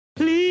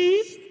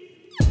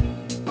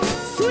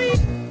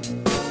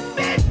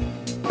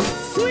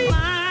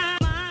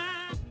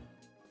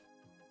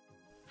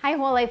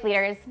whole life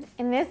leaders.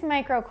 In this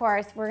micro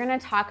course, we're gonna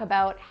talk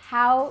about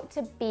how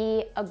to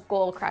be a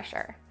goal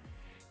crusher.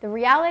 The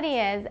reality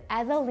is,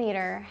 as a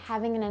leader,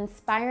 having an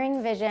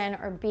inspiring vision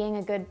or being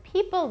a good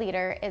people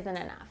leader isn't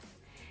enough.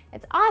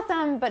 It's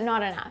awesome, but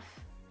not enough.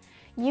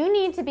 You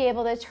need to be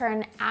able to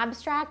turn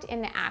abstract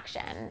into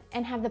action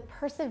and have the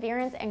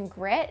perseverance and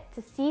grit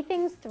to see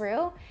things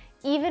through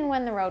even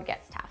when the road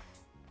gets tough.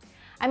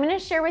 I'm going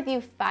to share with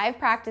you 5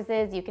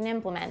 practices you can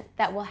implement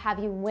that will have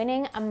you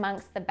winning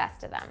amongst the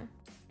best of them.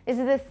 This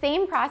is the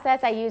same process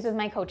I use with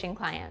my coaching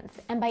clients,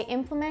 and by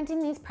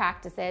implementing these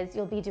practices,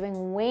 you'll be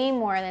doing way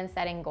more than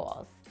setting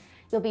goals.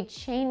 You'll be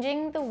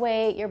changing the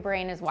way your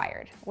brain is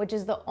wired, which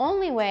is the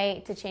only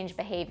way to change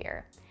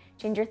behavior.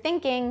 Change your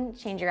thinking,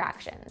 change your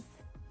actions.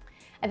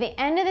 At the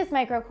end of this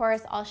micro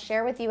course, I'll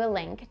share with you a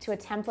link to a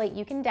template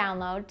you can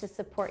download to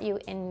support you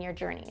in your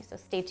journey, so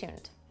stay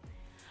tuned.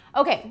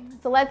 Okay,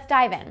 so let's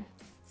dive in.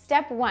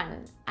 Step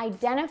 1,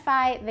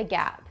 identify the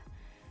gap.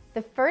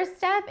 The first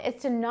step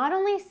is to not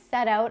only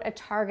set out a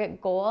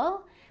target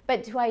goal,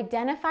 but to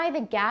identify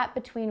the gap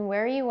between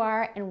where you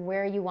are and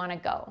where you want to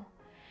go.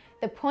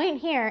 The point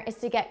here is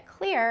to get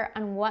clear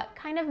on what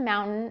kind of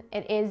mountain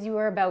it is you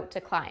are about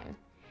to climb.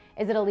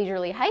 Is it a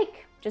leisurely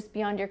hike just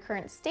beyond your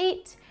current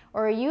state,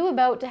 or are you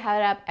about to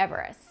head up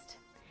Everest?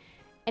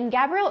 In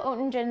Gabrielle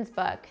Oettingen's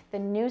book, The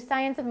New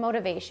Science of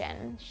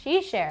Motivation,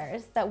 she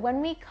shares that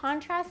when we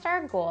contrast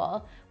our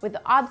goal with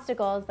the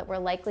obstacles that we're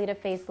likely to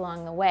face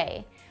along the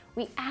way,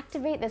 we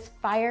activate this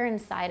fire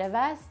inside of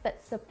us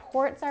that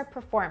supports our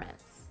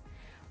performance.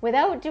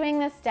 Without doing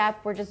this step,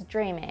 we're just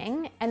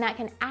dreaming, and that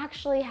can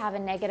actually have a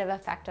negative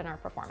effect on our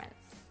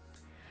performance.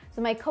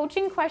 So my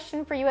coaching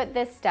question for you at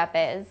this step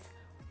is,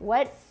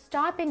 what's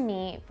stopping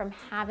me from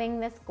having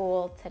this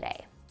goal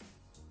today?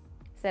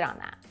 Sit on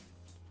that.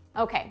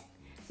 Okay.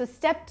 So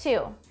step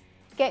 2,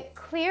 get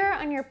clear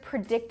on your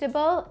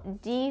predictable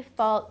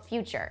default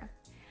future.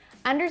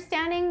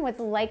 Understanding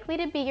what's likely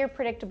to be your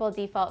predictable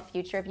default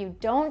future if you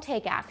don't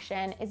take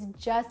action is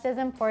just as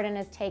important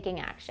as taking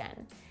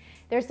action.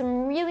 There's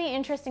some really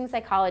interesting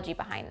psychology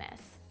behind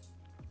this.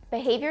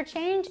 Behavior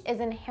change is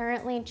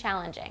inherently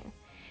challenging.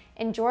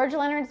 In George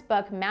Leonard's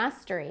book,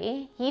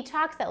 Mastery, he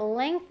talks at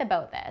length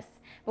about this,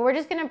 but we're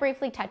just gonna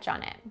briefly touch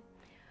on it.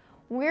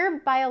 We're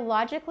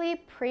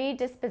biologically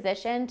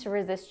predispositioned to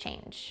resist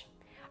change.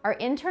 Our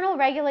internal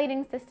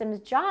regulating system's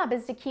job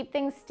is to keep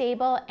things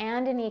stable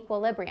and in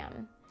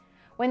equilibrium.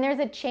 When there's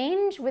a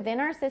change within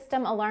our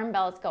system, alarm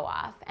bells go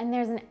off, and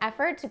there's an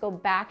effort to go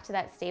back to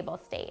that stable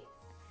state.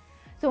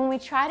 So when we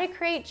try to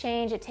create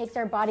change, it takes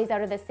our bodies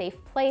out of the safe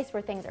place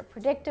where things are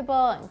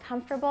predictable and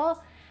comfortable,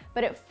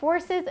 but it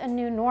forces a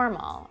new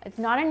normal. It's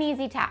not an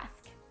easy task.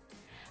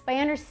 By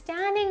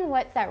understanding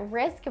what's at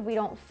risk if we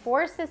don't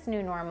force this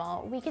new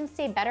normal, we can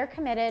stay better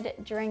committed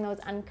during those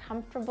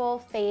uncomfortable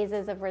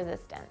phases of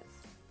resistance.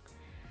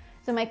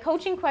 So my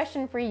coaching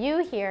question for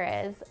you here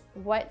is,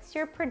 what's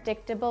your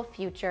predictable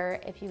future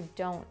if you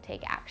don't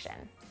take action?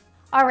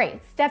 All right,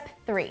 step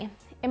 3,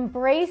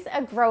 embrace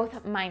a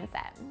growth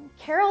mindset.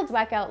 Carol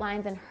Dweck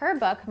outlines in her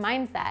book,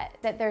 Mindset,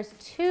 that there's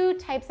 2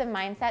 types of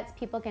mindsets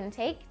people can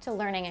take to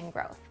learning and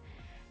growth,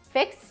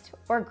 fixed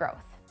or growth.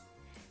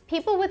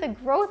 People with a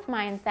growth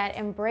mindset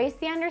embrace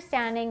the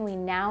understanding we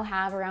now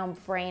have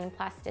around brain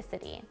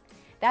plasticity.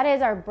 That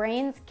is, our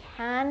brains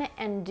can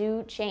and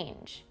do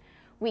change.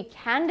 We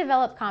can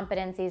develop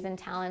competencies and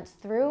talents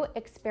through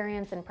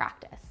experience and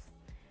practice.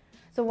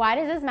 So why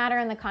does this matter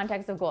in the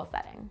context of goal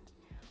setting?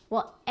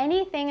 Well,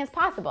 anything is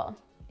possible.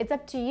 It's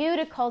up to you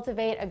to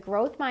cultivate a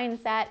growth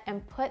mindset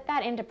and put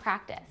that into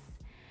practice.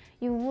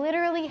 You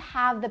literally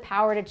have the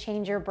power to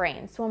change your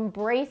brain, so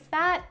embrace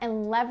that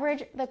and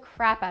leverage the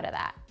crap out of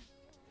that.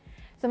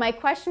 So my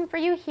question for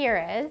you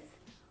here is,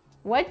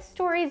 what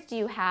stories do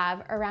you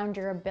have around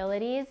your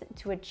abilities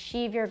to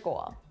achieve your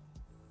goal?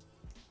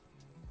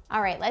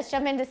 All right, let's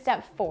jump into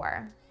step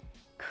 4.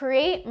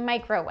 Create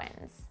micro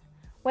wins.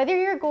 Whether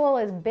your goal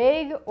is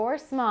big or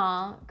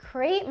small,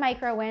 create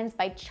micro wins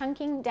by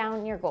chunking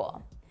down your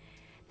goal.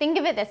 Think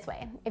of it this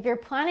way. If you're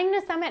planning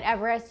to summit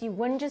Everest, you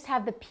wouldn't just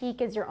have the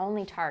peak as your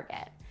only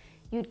target.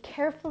 You'd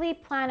carefully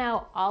plan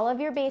out all of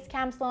your base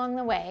camps along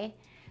the way,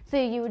 so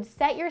you would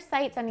set your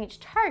sights on each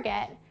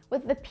target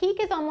with the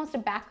peak as almost a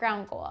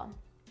background goal.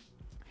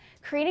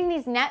 Creating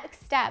these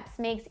next steps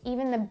makes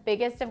even the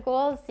biggest of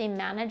goals seem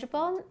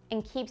manageable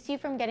and keeps you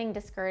from getting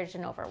discouraged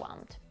and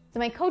overwhelmed. So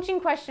my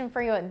coaching question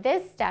for you at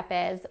this step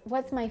is,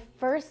 what's my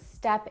first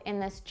step in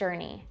this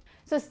journey?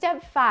 So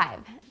step 5,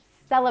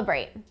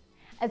 celebrate.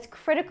 As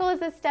critical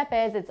as this step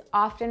is, it's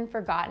often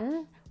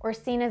forgotten or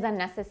seen as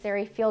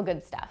unnecessary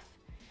feel-good stuff.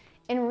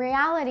 In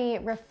reality,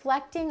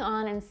 reflecting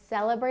on and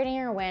celebrating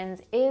your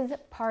wins is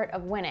part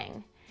of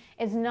winning.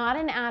 It's not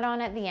an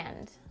add-on at the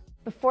end.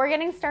 Before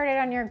getting started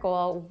on your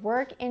goal,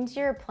 work into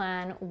your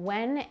plan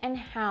when and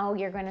how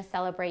you're going to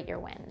celebrate your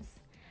wins.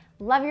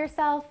 Love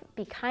yourself,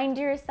 be kind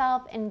to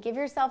yourself, and give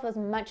yourself those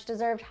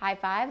much-deserved high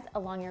fives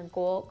along your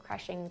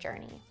goal-crushing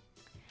journey.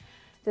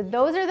 So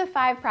those are the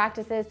 5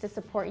 practices to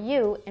support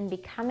you in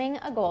becoming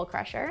a goal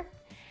crusher.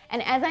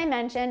 And as I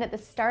mentioned at the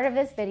start of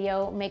this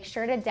video, make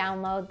sure to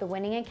download the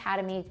Winning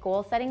Academy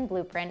Goal Setting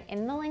Blueprint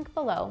in the link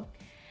below.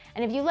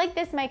 And if you like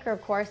this micro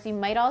course, you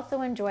might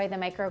also enjoy the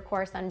micro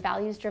course on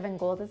values-driven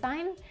goal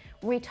design,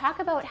 where we talk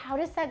about how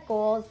to set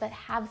goals that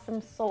have some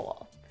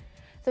soul.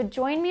 So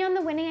join me on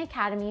the Winning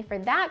Academy for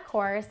that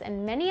course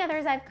and many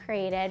others I've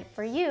created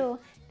for you,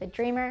 the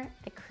dreamer,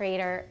 the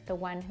creator, the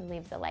one who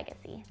leaves a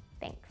legacy.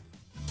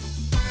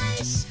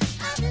 Thanks.